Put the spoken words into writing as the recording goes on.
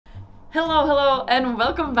Hello and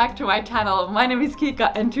welcome back to my channel. My name is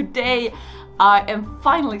Kika and today I am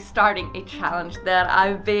finally starting a challenge that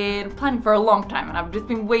I've been planning for a long time, and I've just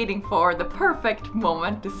been waiting for the perfect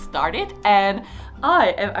moment to start it. And I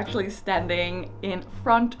am actually standing in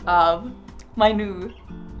front of my new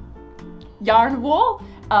yarn wall.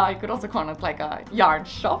 You could also call it like a yarn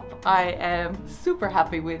shop. I am super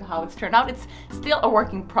happy with how it's turned out. It's still a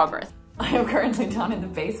work in progress. I am currently down in the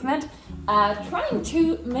basement trying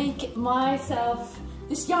to make myself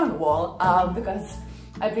this yarn wall because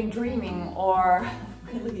I've been dreaming or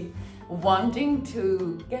really wanting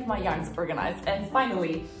to get my yarns organized, and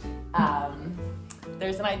finally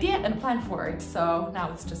there's an idea and a plan for it, so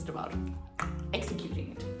now it's just about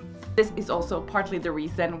executing it. This is also partly the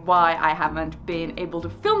reason why I haven't been able to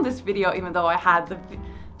film this video, even though I had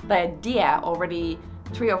the idea already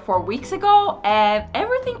 3 or 4 weeks ago, and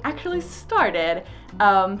everything actually started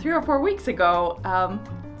 3 or 4 weeks ago,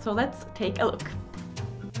 so let's take a look.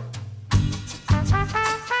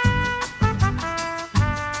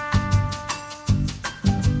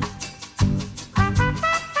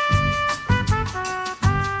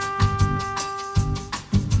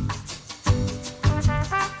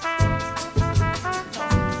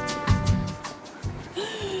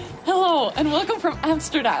 And welcome from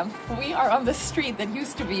Amsterdam. We are on the street that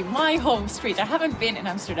used to be my home street. I haven't been in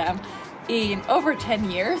Amsterdam in over 10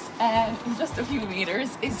 years, and in just a few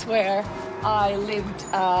meters is where I lived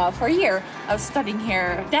for a year. I was studying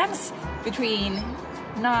here dance between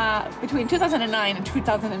 2009 and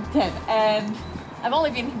 2010, and I've only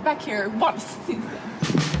been back here once since then.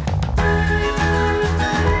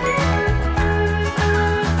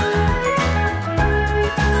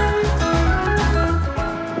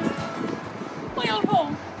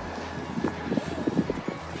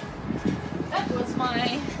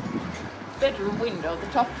 Bedroom window, the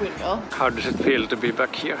top window. How does it feel to be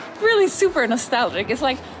back here? Really super nostalgic. It's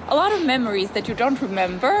like a lot of memories that you don't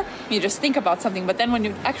remember. You just think about something, but then when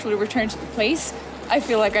you actually return to the place, I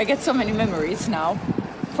feel like I get so many memories now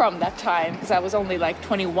from that time, because I was only like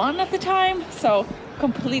 21 at the time, so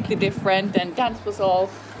completely different, and dance was all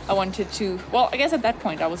I wanted to. Well, I guess at that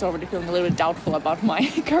point I was already feeling a little bit doubtful about my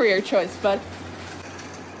career choice, but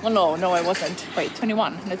well, no, I wasn't. Wait,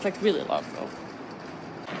 21, and it's like really long ago.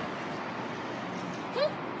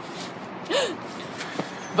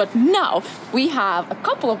 But now we have a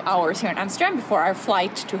couple of hours here in Amsterdam before our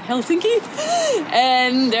flight to Helsinki,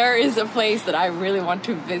 and there is a place that I really want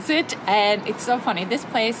to visit, and it's so funny. This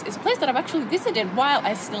place is a place that I've actually visited while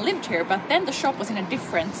I still lived here, but then the shop was in a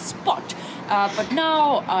different spot. But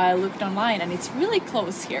now I looked online and it's really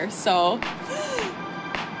close here, so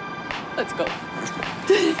let's go.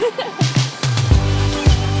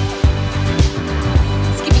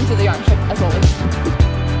 Skipping to the yarn shop as always.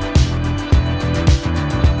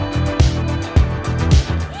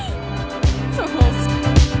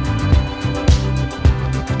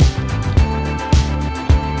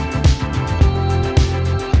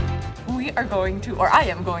 I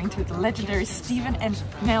am going to the legendary Stephen and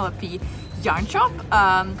Penelope yarn shop.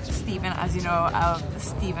 Stephen, as you know, of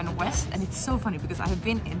Stephen West, and it's so funny because I have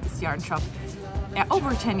been in this yarn shop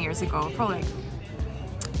over 10 years ago, probably like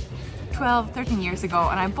 12, 13 years ago,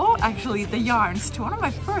 and I bought actually the yarns to one of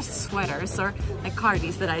my first sweaters or like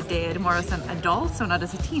cardies that I did more as an adult, so not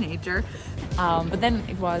as a teenager. But then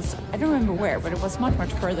it was, I don't remember where, but it was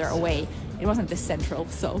much further away. It wasn't this central,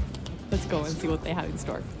 so let's go and see what they have in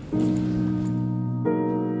store.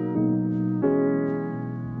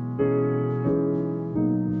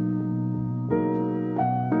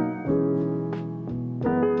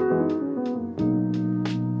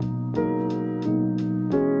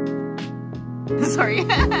 Sorry.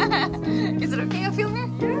 Is it okay I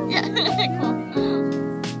film here? Yeah. Cool.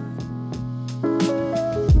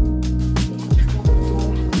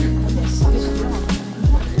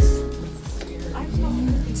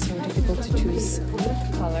 It's so difficult to choose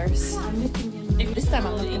colors. This time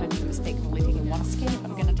I'm not going to mistake only taking one skein.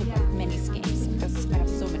 I'm going to take like many skeins because I have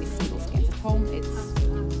so many single skeins at home. It's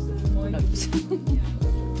no use.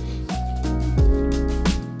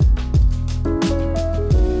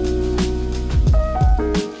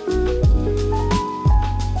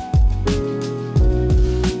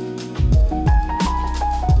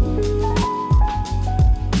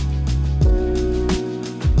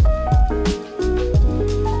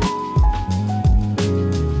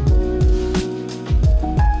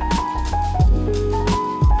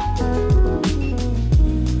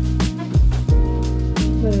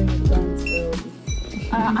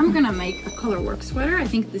 I'm gonna make a Colorwork sweater. I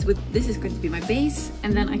think this is going to be my base,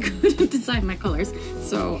 and then I couldn't decide my colors,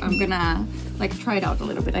 so I'm gonna like try it out a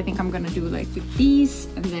little bit. I think I'm gonna do like with these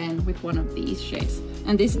and then with one of these shades,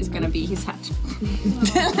 and this is gonna be his hat.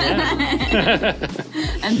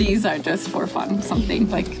 And these are just for fun,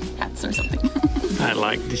 something like hats or something. I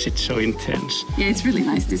like this, it's so intense. Yeah, it's really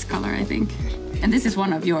nice, this color, I think. And this is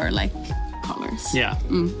one of your like colors. Yeah.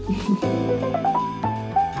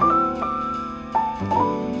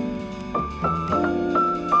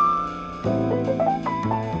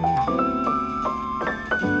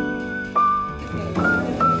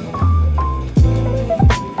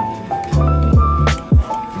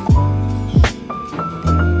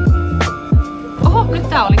 Oho, nyt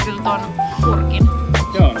tää oli kyllä ton purkin.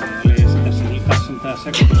 Joo, eli tässä on tää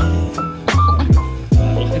sekoitus.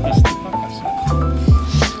 Laitetaan sitten takaisin.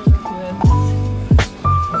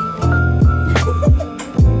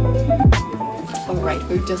 Alright,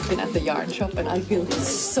 we've just been at the yarn shop and I feel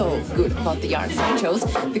so good about the yarns I chose,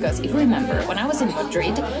 because if you remember, when I was in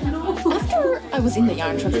Madrid, after I was in the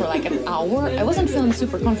yarn shop for like an hour, I wasn't feeling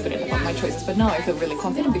super confident about my choices, but now I feel really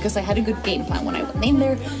confident because I had a good game plan when I went in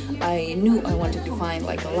there. I knew I wanted to find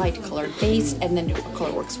like a light colored base and then do a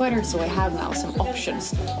Colorwork sweater, so I have now some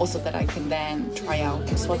options also that I can then try out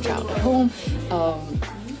and swatch out at home.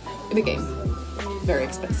 It became very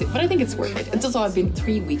expensive, but I think it's worth it. And so I've been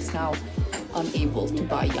 3 weeks now unable to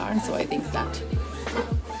buy yarn, so I think that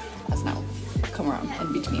has now come around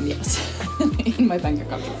and between yes in my bank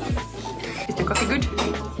account. Is the coffee good?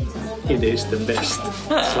 It is the best.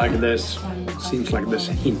 It's like seems like there's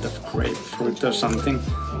a hint of grapefruit or something.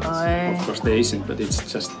 Of course there isn't, but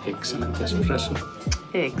it's just excellent espresso.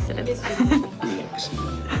 Excellent. Excellent.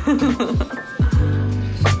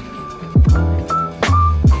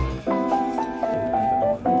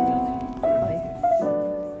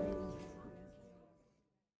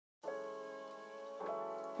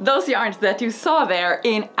 Those yarns that you saw there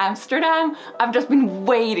in Amsterdam, I've just been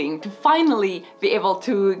waiting to finally be able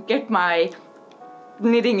to get my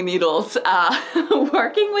knitting needles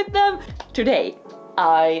working with them. Today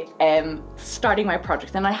I am starting my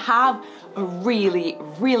project and I have a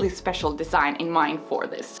really special design in mind for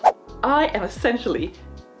this. I am essentially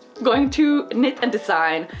going to knit and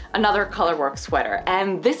design another Colorwork sweater,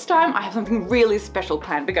 and this time I have something really special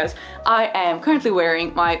planned because I am currently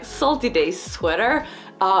wearing my Salty Days sweater.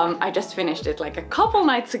 I just finished it like a couple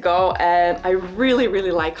nights ago and I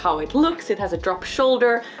really like how it looks. It has a drop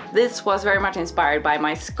shoulder. This was very much inspired by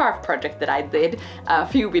my scarf project that I did a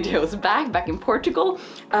few videos back in Portugal.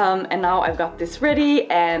 And now I've got this ready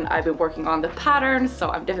and I've been working on the pattern,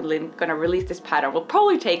 so I'm definitely gonna release this pattern. It will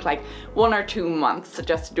probably take like 1 or 2 months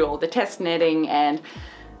just to do all the test knitting, and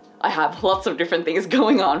I have lots of different things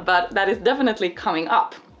going on, but that is definitely coming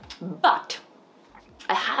up. But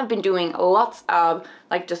I have been doing lots of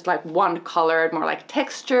just one colored, more like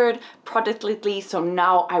textured project lately, so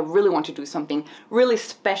now I really want to do something really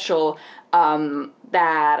special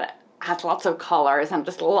that has lots of colors and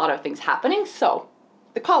just a lot of things happening. So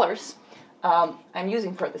the colors I'm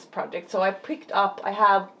using for this project, so I picked up,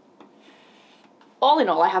 all in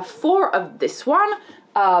all I have 4 of this one.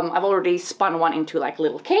 I've already spun one into like a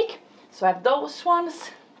little cake, so I have those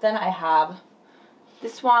ones. Then I have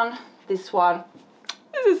this one, this one.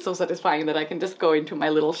 This is so satisfying that I can just go into my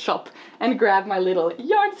little shop and grab my little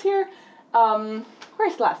yarns here.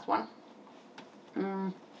 Where's the last one?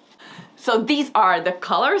 So these are the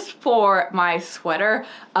colors for my sweater.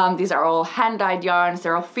 These are all hand-dyed yarns.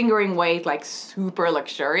 They're all fingering weight, like super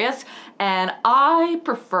luxurious. And I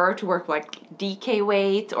prefer to work like DK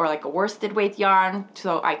weight or like a worsted weight yarn,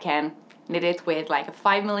 so I can knit it with like a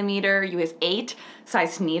 5mm US 8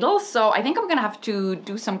 size needle. So I think I'm gonna have to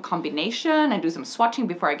do some combination and do some swatching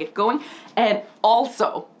before I get going. And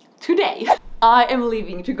also today I am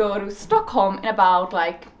leaving to go to Stockholm in about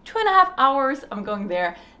like 2.5 hours. I'm going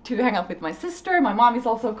there to hang out with my sister. My mom is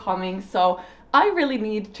also coming, so I really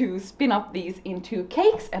need to spin up these into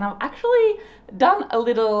cakes. And I've actually done a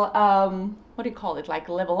little what do you call it, like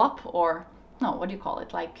level up, or no, what do you call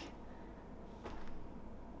it, like,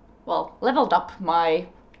 well, leveled up my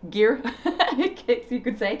gear, you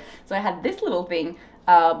could say. So I had this little thing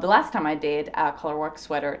the last time I did a Colorwork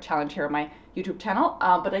sweater challenge here on my YouTube channel,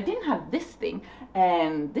 but I didn't have this thing.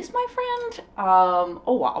 And this, my friend,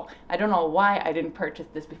 oh wow, I don't know why I didn't purchase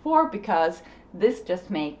this before, because this just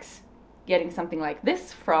makes getting something like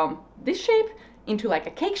this from this shape into like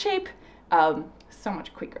a cake shape so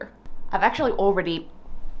much quicker. I've actually already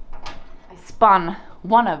spun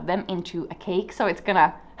one of them into a cake, so it's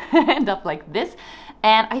gonna end up like this.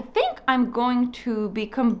 And I think I'm going to be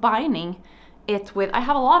combining it with, I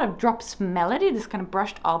have a lot of Drops Melody, this kind of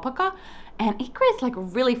brushed alpaca, and it creates like a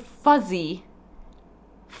really fuzziness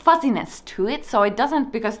to it, so it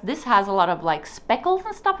doesn't, because this has a lot of like speckles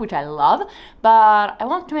and stuff, which I love, but I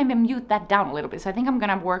want to maybe mute that down a little bit. So I think I'm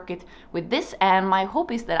gonna work it with this, and my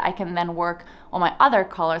hope is that I can then work on my other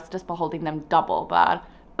colors just by holding them double, but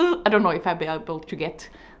I don't know if I'll be able to get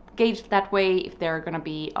gauged that way, if they're gonna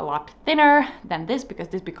be a lot thinner than this, because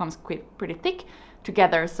this becomes pretty thick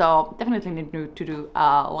together, so definitely need to do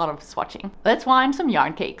a lot of swatching. Let's wind some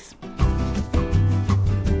yarn cakes.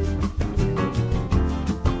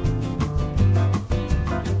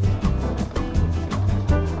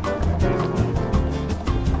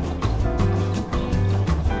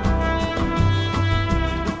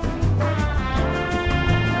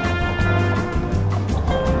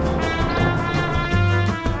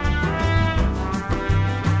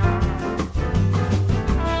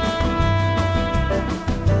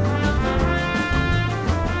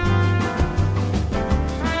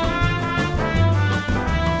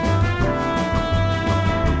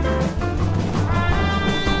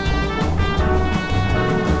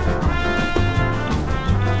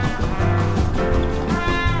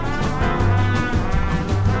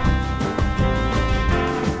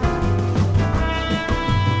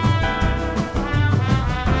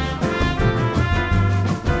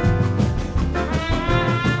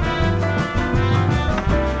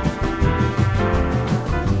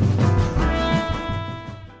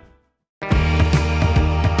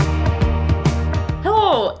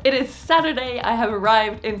 It is Saturday, I have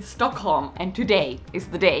arrived in Stockholm, and today is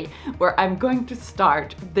the day where I'm going to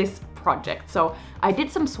start this project. So I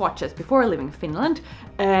did some swatches before leaving Finland,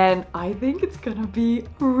 and I think it's gonna be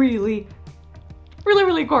really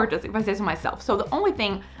gorgeous, if I say so myself. So the only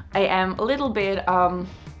thing I am a little bit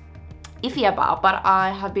iffy about, but I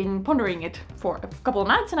have been pondering it for a couple of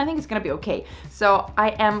nights and I think it's gonna be okay. So I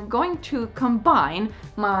am going to combine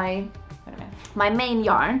my main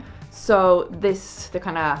yarn, so this, the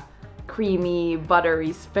kind of creamy,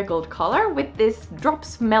 buttery, speckled color, with this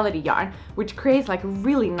Drops Melody yarn, which creates like a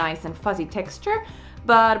really nice and fuzzy texture.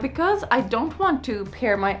 But because I don't want to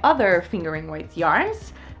pair my other fingering weight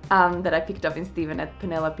yarns that I picked up in Steven at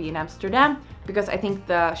Penelope in Amsterdam, because I think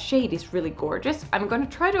the shade is really gorgeous, I'm gonna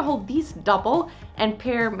try to hold these double and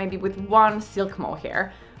pair maybe with one silk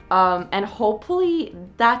mohair. And hopefully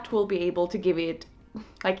that will be able to give it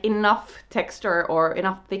like enough texture or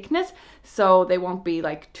enough thickness so they won't be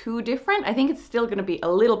like too different. I think it's still gonna be a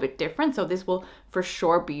little bit different, so this will for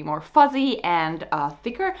sure be more fuzzy and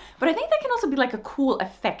thicker, but I think that can also be like a cool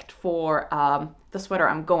effect for the sweater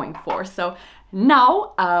I'm going for. So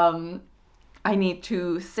now I need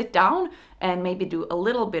to sit down and maybe do a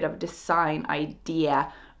little bit of design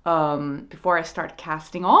idea before I start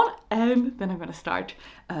casting on, and then I'm gonna start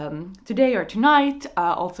today or tonight.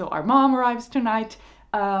 Also our mom arrives tonight.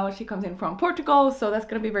 She comes in from Portugal, so that's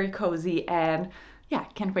gonna be very cozy, and yeah,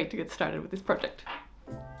 can't wait to get started with this project.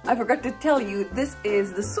 I forgot to tell you, this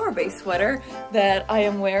is the sorbet sweater that I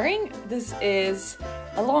am wearing. This is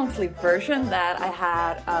a long sleeve version that I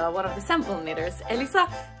had one of the sample knitters, Elisa,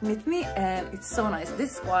 knit me, and it's so nice.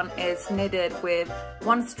 This one is knitted with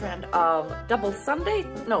one strand of double Sunday,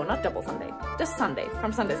 no, not double Sunday, just Sunday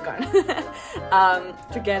from Sunday's Garn,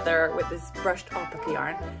 together with this brushed alpaca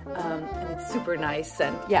yarn, and it's super nice,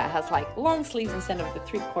 and yeah, it has like long sleeves instead of the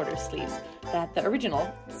 3/4 sleeves that the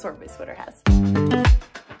original sorbet sweater has.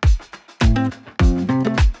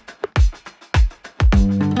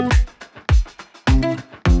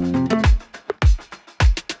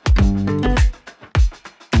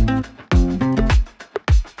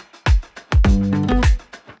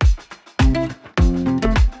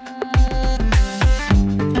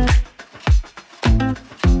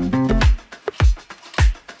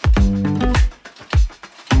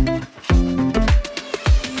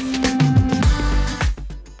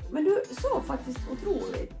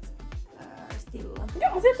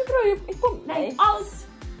 Nej, alls!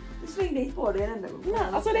 Du svängde inte på det enda gången.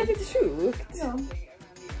 Ja, alltså det är lite sjukt. Ja.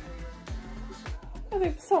 Jag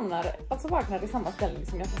typ somnar, alltså vaknar i samma ställning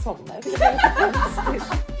som jag får somna. Jag tycker det är konstigt.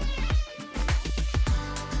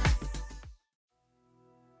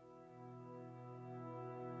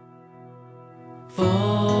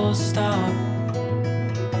 Full stop.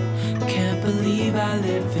 Can't believe I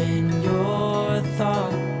live in your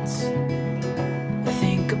thoughts. I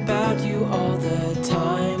think about you all the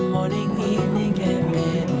time, morning, evening, and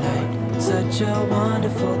midnight. Such a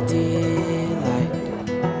wonderful delight.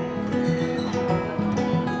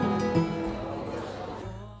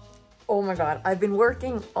 Oh my god, god, I've been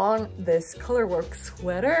working on this Colorwork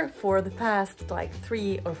sweater for the past like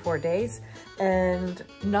 3 or 4 days, and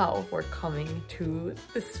now we're coming to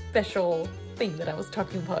the special thing that I was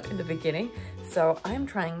talking about in the beginning. So I'm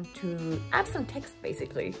trying to add some text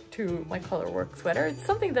basically to my Colorwork sweater. It's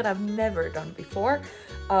something that I've never done before,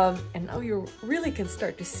 and now you really can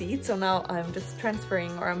start to see it. So now I'm just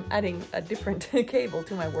transferring, or I'm adding a different cable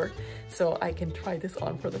to my work so I can try this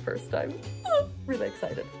on for the first time. Really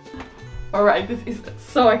excited. All right, this is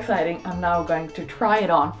so exciting. I'm now going to try it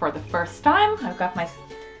on for the first time. I've got my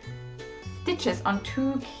stitches on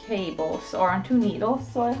 2 cables, or on 2 needles,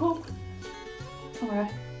 so I hope. All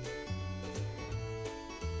right.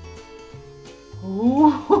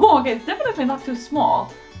 Ooh, okay, it's definitely not too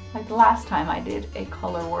small, like the last time I did a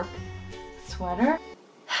Colorwork sweater.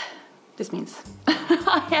 This means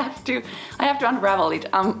I have to unravel it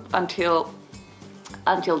until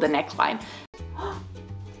the neckline.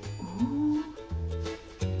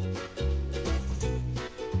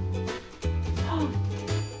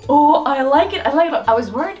 Oh, I like it. I like it. I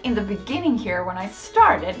was worried in the beginning here when I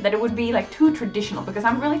started that it would be like too traditional, because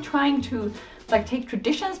I'm really trying to like take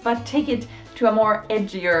traditions but take it to a more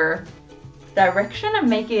edgier direction and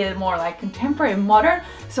make it more like contemporary and modern.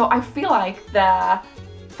 So I feel like the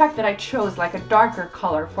fact that I chose like a darker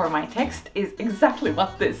color for my text is exactly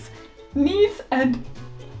what this needs. And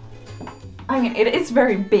I mean, it is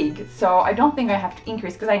very big, so I don't think I have to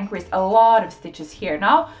increase, because I increased a lot of stitches here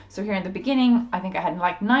now. So here in the beginning, I think I had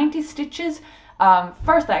like 90 stitches.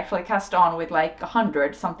 First I actually cast on with like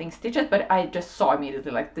 100 something stitches, but I just saw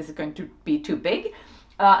immediately like this is going to be too big.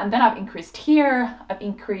 And then I've increased here, I've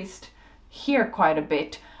increased here quite a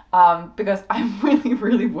bit, because I'm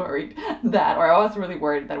really worried that, or I was really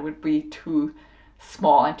worried that it would be too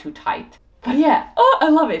small and too tight. But yeah, oh, I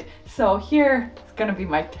love it. So here it's gonna be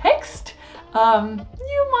my text.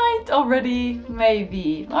 You might already,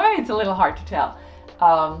 maybe it's a little hard to tell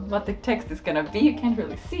what the text is gonna be. You can't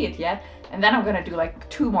really see it yet. And then I'm gonna do like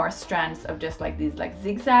 2 more strands of just like these like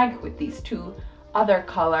zigzag with these 2 other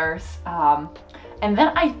colors. And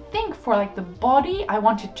then I think for like the body, I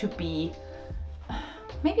want it to be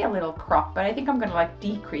maybe a little crop, but I think I'm gonna like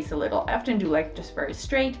decrease a little. I often do like just very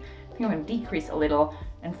straight. I think I'm gonna decrease a little.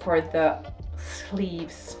 And for the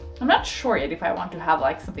sleeves, I'm not sure yet if I want to have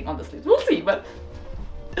like something on the sleeves. We'll see, but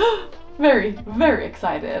very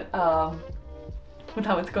excited with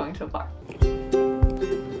how it's going so far.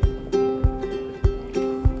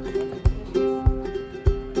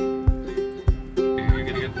 You're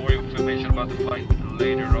gonna get more information about the flight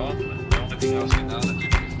later on, but the only thing I'll say now that you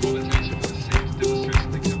can full attention to the same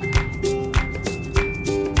demonstration exhibit.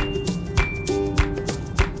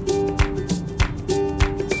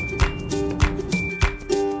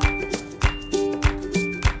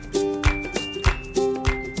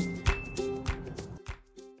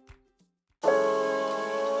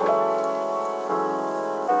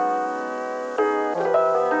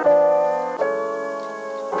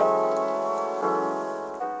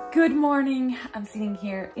 Good morning. I'm sitting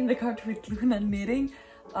here in the couch with Luna knitting.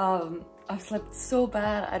 I've slept so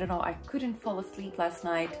bad. I don't know, I couldn't fall asleep last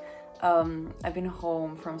night. I've been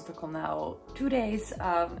home from Stockholm now 2 days,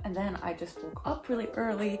 and then I just woke up really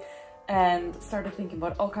early and started thinking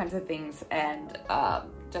about all kinds of things, and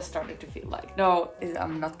just started to feel like, no,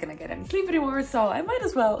 I'm not gonna get any sleep anymore, so I might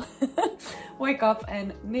as well wake up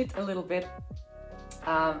and knit a little bit.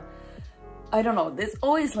 I don't know, there's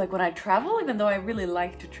always like when I travel, even though I really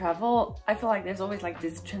like to travel, I feel like there's always like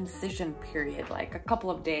this transition period, like a couple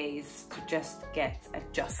of days to just get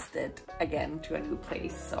adjusted again to a new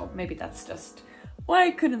place. So maybe that's just why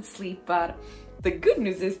I couldn't sleep. But the good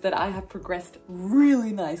news is that I have progressed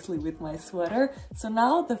really nicely with my sweater. So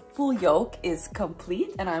now the full yoke is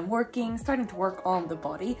complete and I'm starting to work on the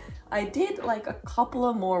body. I did like a couple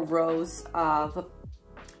of more rows of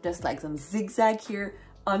just like some zigzag here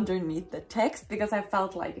underneath the text, because I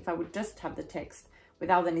felt like if I would just have the text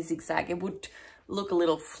without any zigzag, it would look a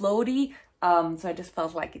little floaty. So I just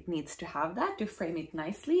felt like it needs to have that to frame it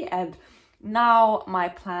nicely. And now my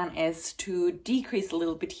plan is to decrease a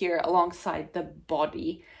little bit here alongside the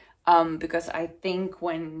body, because I think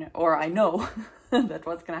I know that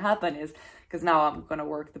what's gonna happen is, because now I'm gonna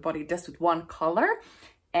work the body just with 1 color,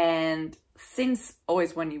 and since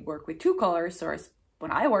always when you work with 2 colors, or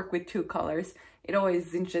when I work with 2 colors, it always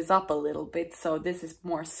cinches up a little bit. So this is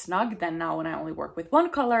more snug than now when I only work with 1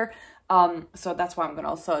 color. So that's why I'm gonna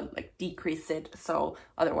also like decrease it. So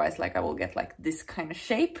otherwise like I will get like this kind of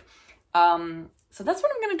shape. So that's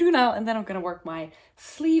what I'm gonna do now. And then I'm gonna work my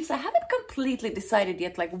sleeves. I haven't completely decided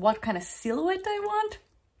yet like what kind of silhouette I want.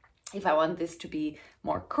 if I want this to be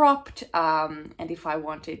more cropped, and if I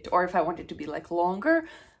want it to be like longer.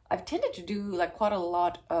 I've tended to do like quite a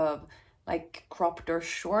lot of like cropped or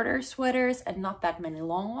shorter sweaters and not that many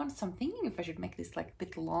long ones. So I'm thinking if I should make this like a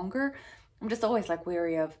bit longer. I'm just always like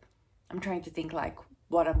wary of, I'm trying to think like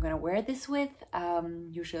what I'm gonna wear this with.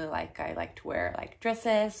 Usually like I like to wear like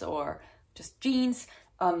dresses or just jeans.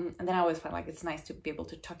 And then I always find like it's nice to be able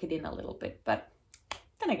to tuck it in a little bit. But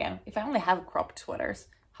then again, if I only have cropped sweaters,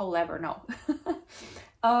 I'll never know.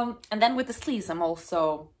 And then with the sleeves, I'm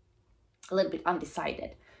also a little bit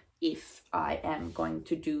undecided if I am going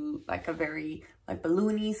to do like a very like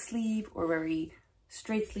balloony sleeve or very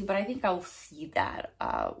straight sleeve, but I think I'll see that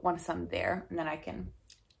once I'm there, and then I can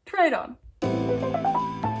try it on.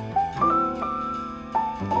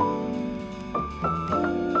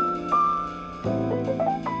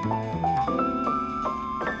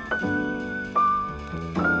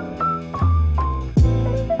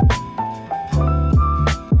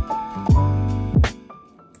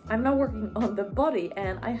 I'm now working on the body,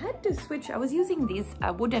 and I had to switch. I was using these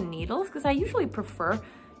wooden needles because I usually prefer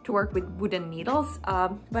to work with wooden needles,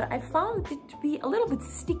 but I found it to be a little bit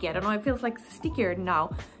sticky. I don't know, it feels like stickier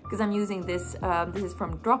now because I'm using this. This is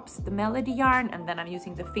from Drops, the Melody yarn, and then I'm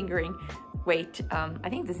using the fingering weight. I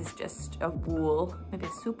think this is just a wool, maybe a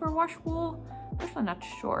superwash wool. I'm actually not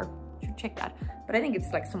sure. I should check that, but I think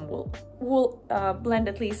it's like some wool blend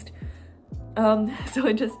at least. So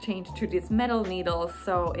I just changed to these metal needles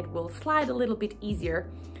so it will slide a little bit easier,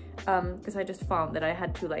 because I just found that I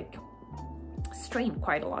had to like strain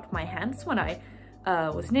quite a lot my hands when I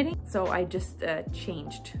was knitting. So I just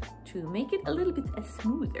changed to make it a little bit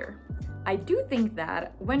smoother. I do think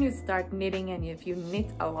that when you start knitting and if you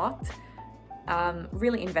knit a lot,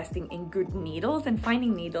 really investing in good needles and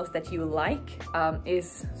finding needles that you like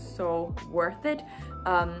is so worth it.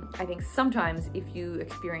 I think sometimes if you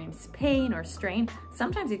experience pain or strain,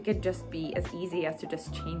 sometimes it could just be as easy as to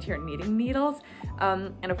just change your knitting needles.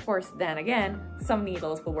 And of course, then again, some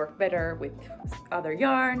needles will work better with other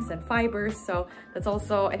yarns and fibers. So that's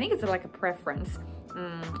also, I think it's like a preference.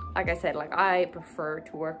 Like I said, like I prefer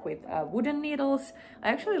to work with wooden needles. I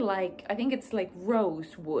actually like, I think it's like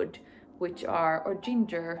rosewood, which are, or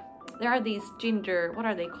ginger. There are these ginger, what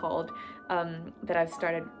are they called, that I've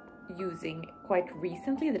started using quite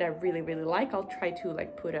recently that I really like. I'll try to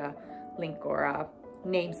like put a link or a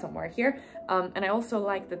name somewhere here. And I also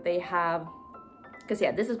like that they have, because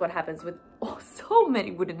yeah, this is what happens with so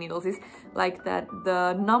many wooden needles, is like that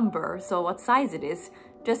the number, so what size it is,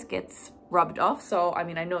 just gets rubbed off. So I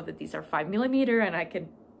mean, I know that these are 5mm and I can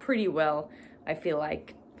pretty well, I feel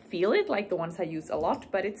it like the ones I use a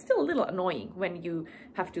lot, but it's still a little annoying when you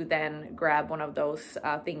have to then grab one of those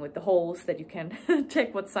thing with the holes that you can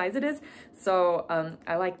check what size it is. So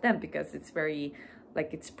I like them because it's very,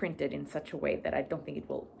 like it's printed in such a way that I don't think it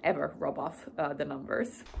will ever rub off the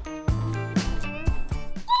numbers.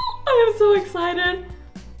 I am so excited!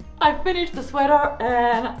 I finished the sweater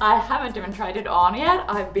and I haven't even tried it on yet.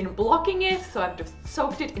 I've been blocking it, so I've just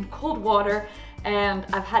soaked it in cold water and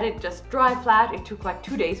I've had it just dry flat. It took like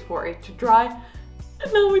 2 days for it to dry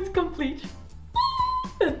and now it's complete.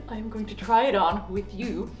 And I'm going to try it on with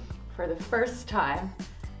you for the first time.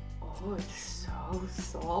 Oh, it's so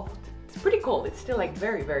soft. It's pretty cold. It's still like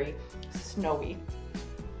very snowy.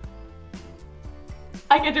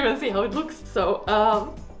 I can't even see how it looks,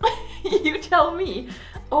 so you tell me.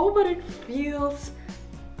 Oh, but it feels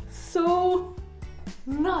so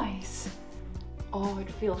nice. Oh, it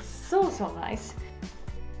feels so nice.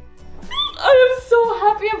 I am so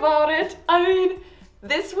happy about it. I mean,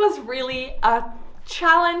 this was really a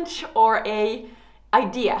challenge or a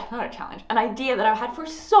idea, not a challenge, an idea that I've had for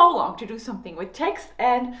so long to do something with text.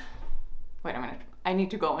 And wait a minute, I need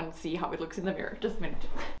to go and see how it looks in the mirror. Just a minute.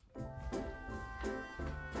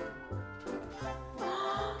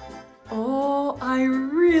 Oh, I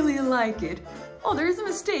really like it. Oh, there's a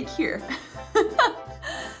mistake here.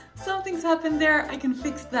 Something's happened there, I can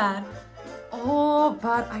fix that. Oh,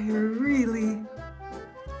 but I'm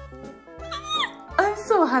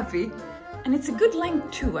so happy. And it's a good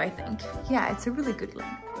length too, I think. Yeah, it's a really good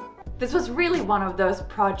length. This was really one of those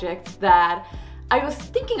projects that I was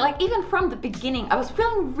thinking, like even from the beginning, I was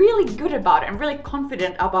feeling really good about it and really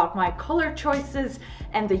confident about my color choices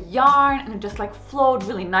and the yarn, and it just like flowed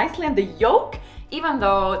really nicely. And the yoke, even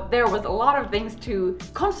though there was a lot of things to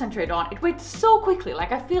concentrate on, it went so quickly.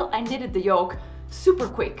 Like I feel I knitted the yoke super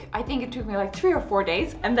quick. I think it took me like 3 or 4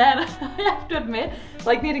 days. And then I have to admit,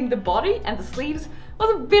 like knitting the body and the sleeves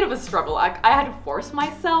was a bit of a struggle. Like I had to force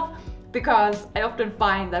myself because I often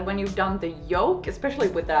find that when you've done the yoke, especially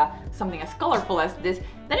with something as colorful as this,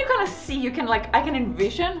 then you kind of see, you can like, I can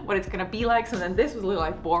envision what it's gonna be like. So then this was a little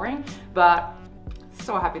like boring, but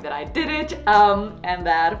so happy that I did it, and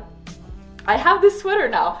that I have this sweater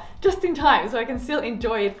now just in time, so I can still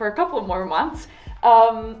enjoy it for a couple more months.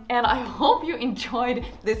 And I hope you enjoyed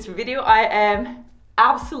this video. I am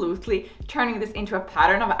absolutely turning this into a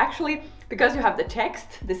pattern. I've actually, because you have the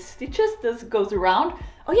text, the stitches, this goes around.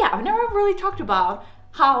 Oh yeah, I've never really talked about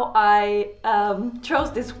how I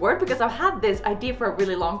chose this word, because I've had this idea for a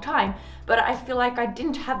really long time, but I feel like I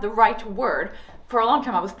didn't have the right word. For a long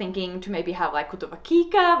time I was thinking to maybe have like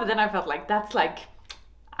Kika, but then I felt like that's like,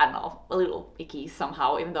 I don't know, a little icky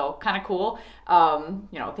somehow, even though kind of cool,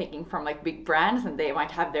 you know, thinking from like big brands and they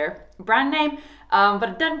might have their brand name,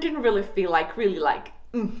 but that didn't really feel like like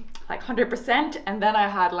 100%. And then I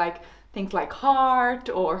had like things like heart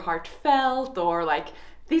or heartfelt or like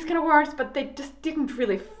these kind of words, but they just didn't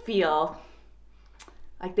really feel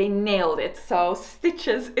like they nailed it. So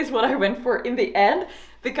stitches is what I went for in the end,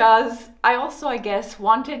 because I also, I guess,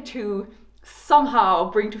 wanted to somehow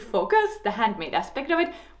bring to focus the handmade aspect of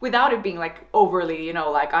it without it being like overly, you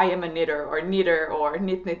know, like I am a knitter or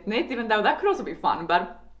knit, even though that could also be fun.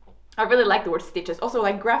 But I really like the word stitches. Also,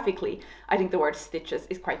 like graphically, I think the word stitches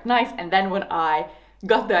is quite nice. And then when I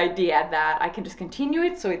got the idea that I can just continue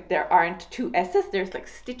it, so there aren't two S's, there's like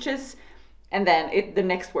stitches, and then the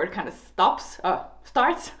next word kind of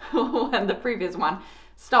starts when the previous one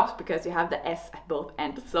stops, because you have the S at both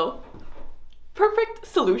ends. So perfect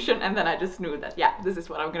solution. And then I just knew that, yeah, this is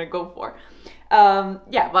what I'm gonna go for.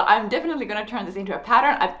 Yeah, but I'm definitely gonna turn this into a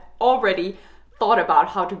pattern. I've already thought about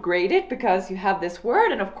how to grade it, because you have this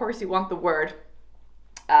word, and of course you want the word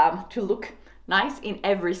to look nice in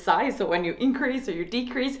every size. So when you increase or you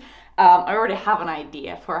decrease, I already have an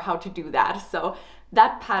idea for how to do that. So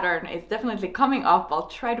that pattern is definitely coming up. I'll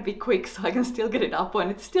try to be quick so I can still get it up when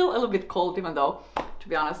it's still a little bit cold, even though, to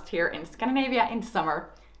be honest, here in Scandinavia in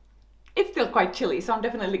summer, it's still quite chilly. So I'm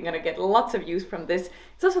definitely gonna get lots of use from this.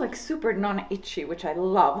 It's also like super non-itchy, which I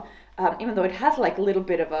love, even though it has like a little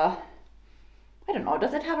bit of a, I don't know,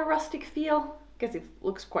 does it have a rustic feel? I guess it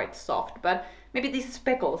looks quite soft, but maybe these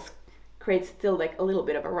speckles create still like a little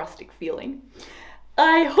bit of a rustic feeling.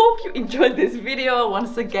 I hope you enjoyed this video.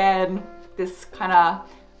 Once again, this kind of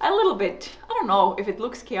a little bit, I don't know if it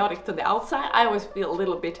looks chaotic to the outside. I always feel a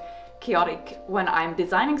little bit chaotic when I'm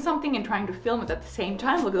designing something and trying to film it at the same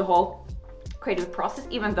time. Look at the whole creative process,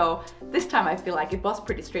 even though this time I feel like it was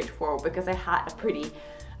pretty straightforward because I had a pretty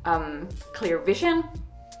clear vision,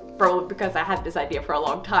 probably because I had this idea for a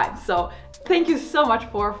long time. So thank you so much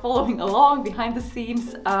for following along behind the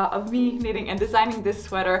scenes of me knitting and designing this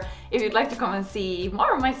sweater. If you'd like to come and see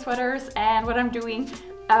more of my sweaters and what I'm doing,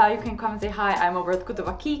 you can come and say hi. I'm over at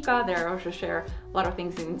Kika. There I also share a lot of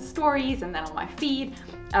things in stories and then on my feed.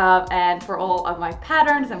 And for all of my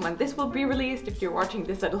patterns and when this will be released, if you're watching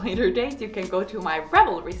this at a later date, you can go to my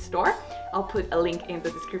Ravelry store. I'll put a link in the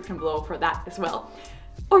description below for that as well.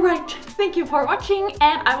 Alright, thank you for watching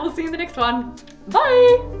and I will see you in the next one.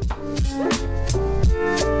 Bye!